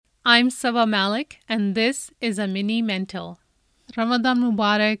I'm Saba Malik, and this is a mini mental. Ramadan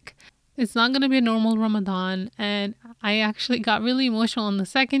Mubarak. It's not going to be a normal Ramadan, and I actually got really emotional on the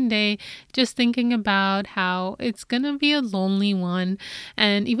second day just thinking about how it's going to be a lonely one.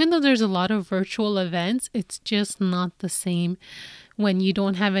 And even though there's a lot of virtual events, it's just not the same when you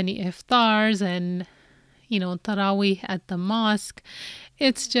don't have any iftars and, tarawih at the mosque.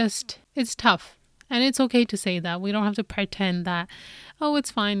 It's tough. And it's okay to say that. We don't have to pretend that, oh,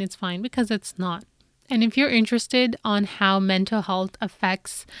 it's fine, because it's not. And if you're interested on how mental health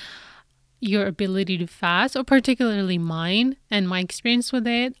affects your ability to fast, or particularly mine and my experience with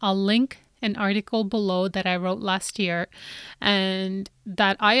it, I'll link an article below that I wrote last year and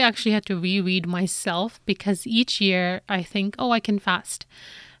that I actually had to reread myself because each year I think, oh, I can fast.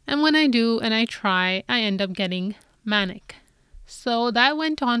 And when I do and I try, I end up getting manic. So that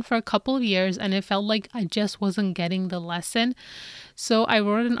went on for a couple of years and it felt like I just wasn't getting the lesson. So I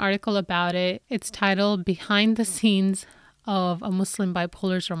wrote an article about it. It's titled Behind the Scenes of a Muslim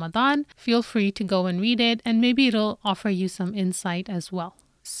Bipolar's Ramadan. Feel free to go and read it and maybe it'll offer you some insight as well.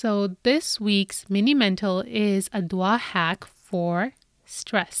 So this week's mini mental is a dua hack for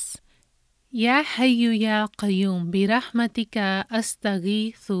stress. يا حي يا قيوم برحمتك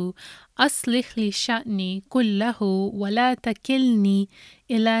أستغيث أصلح لي شأني كله ولا تكلني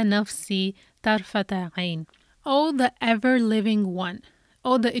إلى نفسي طرفة عين. O the ever-living one,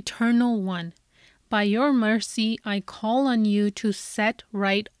 O the eternal one, by your mercy I call on you to set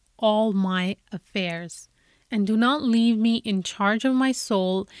right all my affairs, and do not leave me in charge of my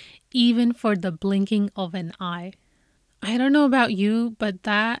soul even for the blinking of an eye. I don't know about you, but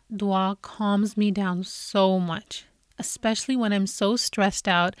that dua calms me down so much, especially when I'm so stressed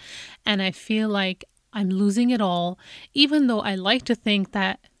out and I feel like I'm losing it all, even though I like to think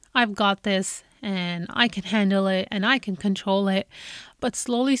that I've got this and I can handle it and I can control it. But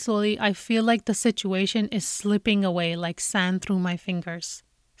slowly, I feel like the situation is slipping away like sand through my fingers.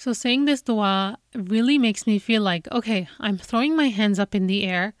 So saying this dua really makes me feel like, okay, I'm throwing my hands up in the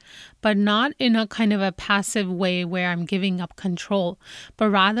air, but not in a kind of a passive way where I'm giving up control, but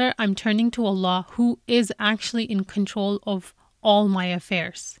rather I'm turning to Allah who is actually in control of all my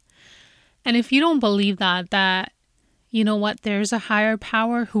affairs. And if you don't believe that, you know what, there's a higher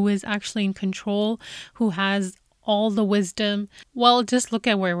power who is actually in control, who has all the wisdom, well, just look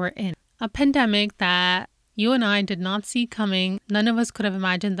at where we're in. A pandemic that you and I did not see coming. None of us could have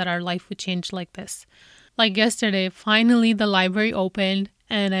imagined that our life would change like this. Like yesterday, finally the library opened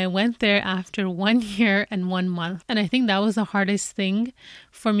and I went there after 1 year and 1 month. And I think that was the hardest thing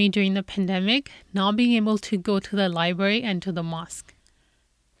for me during the pandemic, not being able to go to the library and to the mosque.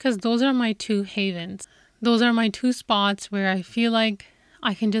 Because those are my two havens. Those are my two spots where I feel like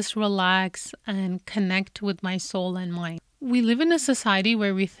I can just relax and connect with my soul and mind. We live in a society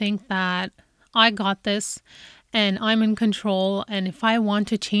where we think that I got this and I'm in control, and if I want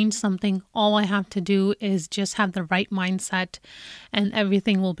to change something, all I have to do is just have the right mindset and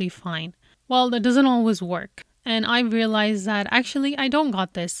everything will be fine. Well, that doesn't always work. And I realized that actually I don't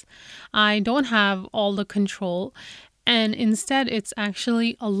got this. I don't have all the control, and instead it's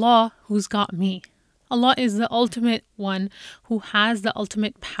actually Allah who's got me. Allah is the ultimate one who has the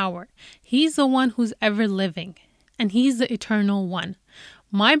ultimate power. He's the one who's ever living, and He's the eternal one.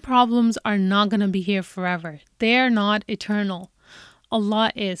 My problems are not going to be here forever. They are not eternal. Allah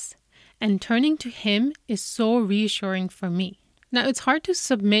is. And turning to Him is so reassuring for me. Now, it's hard to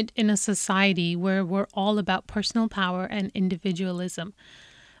submit in a society where we're all about personal power and individualism.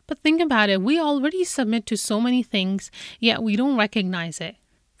 But think about it. We already submit to so many things, yet we don't recognize it.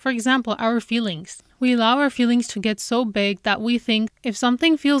 For example, our feelings. We allow our feelings to get so big that we think if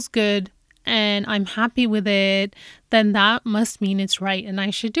something feels good, and I'm happy with it, then that must mean it's right and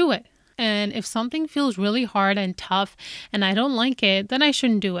I should do it. And if something feels really hard and tough and I don't like it, then I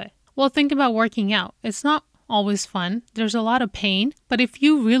shouldn't do it. Well, think about working out. It's not always fun. There's a lot of pain. But if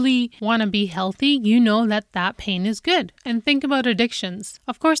you really want to be healthy, you know that pain is good. And think about addictions.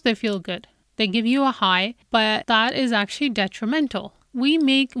 Of course they feel good. They give you a high, but that is actually detrimental.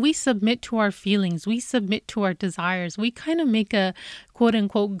 We submit to our feelings, we submit to our desires, we kind of make a quote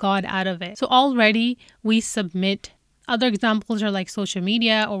unquote God out of it. So already we submit. Other examples are like social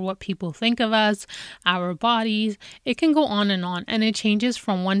media or what people think of us, our bodies. It can go on and it changes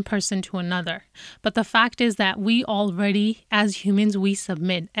from one person to another. But the fact is that we already, as humans, we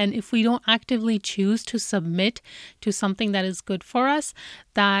submit. And if we don't actively choose to submit to something that is good for us,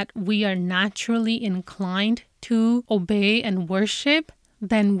 that we are naturally inclined to obey and worship,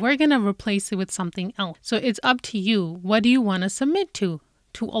 then we're going to replace it with something else. So it's up to you. What do you want to submit to?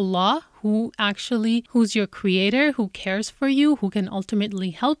 To Allah, who's your creator, who cares for you, who can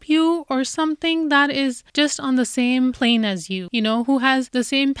ultimately help you, or something that is just on the same plane as you, who has the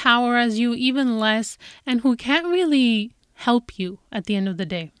same power as you, even less, and who can't really help you at the end of the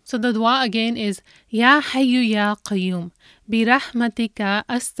day. So the dua again is Ya Hayyu Ya Qayyum bi rahmatika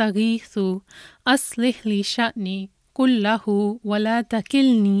astaghithu aslih li sha'ni kullahu wa la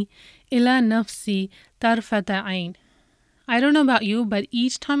takilni ila nafsi tarfata ayn. I don't know about you, but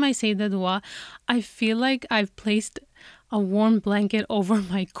each time I say the dua, I feel like I've placed a warm blanket over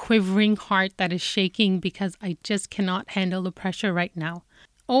my quivering heart that is shaking because I just cannot handle the pressure right now.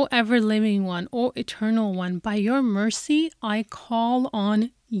 O ever-living one, O eternal one, by your mercy, I call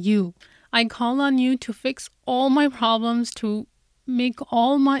on you. I call on you to fix all my problems, to make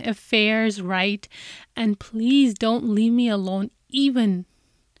all my affairs right, and please don't leave me alone even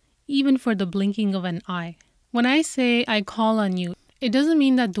for the blinking of an eye. When I say I call on you, it doesn't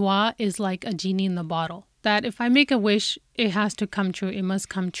mean that dua is like a genie in the bottle, that if I make a wish, it has to come true, it must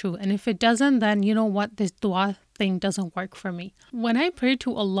come true. And if it doesn't, then you know what, this dua thing doesn't work for me. When I pray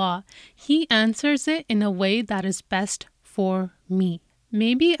to Allah, He answers it in a way that is best for me.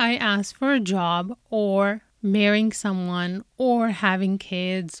 Maybe I ask for a job, or marrying someone, or having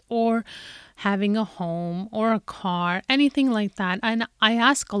kids, or having a home or a car, anything like that. And I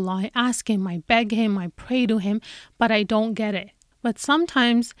ask Allah, I ask Him, I beg Him, I pray to Him, but I don't get it. But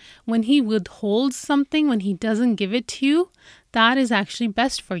sometimes when He withholds something, when He doesn't give it to you, that is actually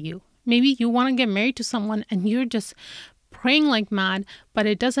best for you. Maybe you want to get married to someone and you're just praying like mad, but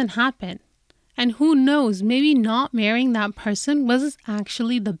it doesn't happen. And who knows, maybe not marrying that person was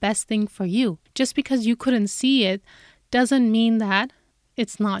actually the best thing for you. Just because you couldn't see it doesn't mean that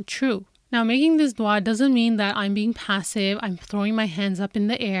it's not true. Now, making this dua doesn't mean that I'm being passive, I'm throwing my hands up in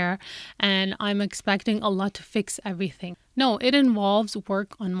the air, and I'm expecting Allah to fix everything. No, it involves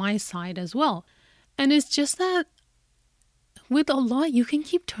work on my side as well. And it's just that with Allah, you can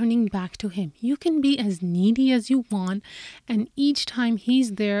keep turning back to Him. You can be as needy as you want, and each time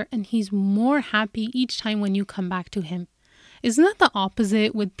He's there, and He's more happy each time when you come back to Him. Isn't that the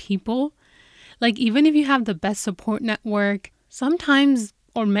opposite with people? Like, even if you have the best support network, sometimes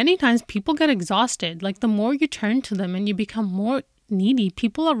or many times people get exhausted. Like, the more you turn to them and you become more needy,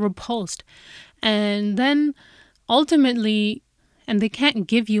 people are repulsed. And then ultimately, and they can't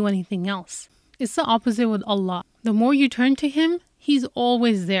give you anything else. It's the opposite with Allah. The more you turn to Him, He's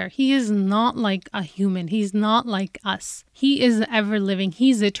always there. He is not like a human. He's not like us. He is ever living.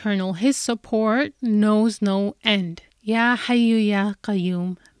 He's eternal. His support knows no end. Ya Hayyu Ya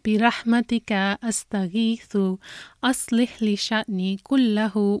Qayyum برحمتك أستغيث أصلح لي شأني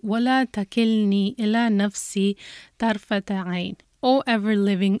كله ولا تكلني إلى نفسي طرفة عين. O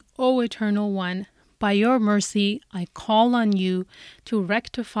ever-living, O eternal one, by your mercy I call on you to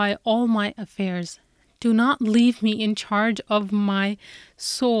rectify all my affairs. Do not leave me in charge of my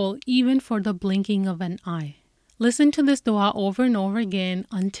soul even for the blinking of an eye. Listen to this dua over and over again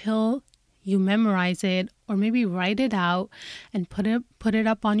until you memorize it, or maybe write it out and put it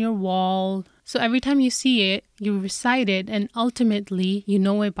up on your wall. So every time you see it, you recite it, and ultimately you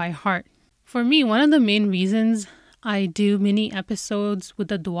know it by heart. For me, one of the main reasons I do mini episodes with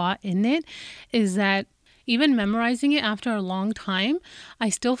the dua in it is that even memorizing it after a long time, I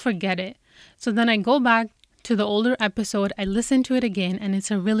still forget it. So then I go back to the older episode, I listen to it again, and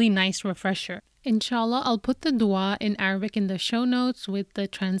it's a really nice refresher. Inshallah, I'll put the dua in Arabic in the show notes with the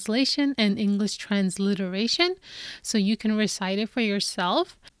translation and English transliteration so you can recite it for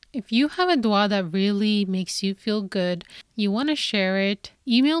yourself. If you have a dua that really makes you feel good, you want to share it,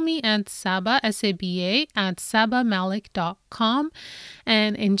 email me at Saba, S-A-B-A, at sabamalik.com.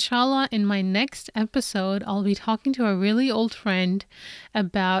 And inshallah, in my next episode, I'll be talking to a really old friend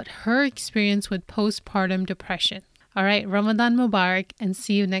about her experience with postpartum depression. All right, Ramadan Mubarak, and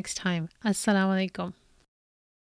see you next time. Assalamu alaikum.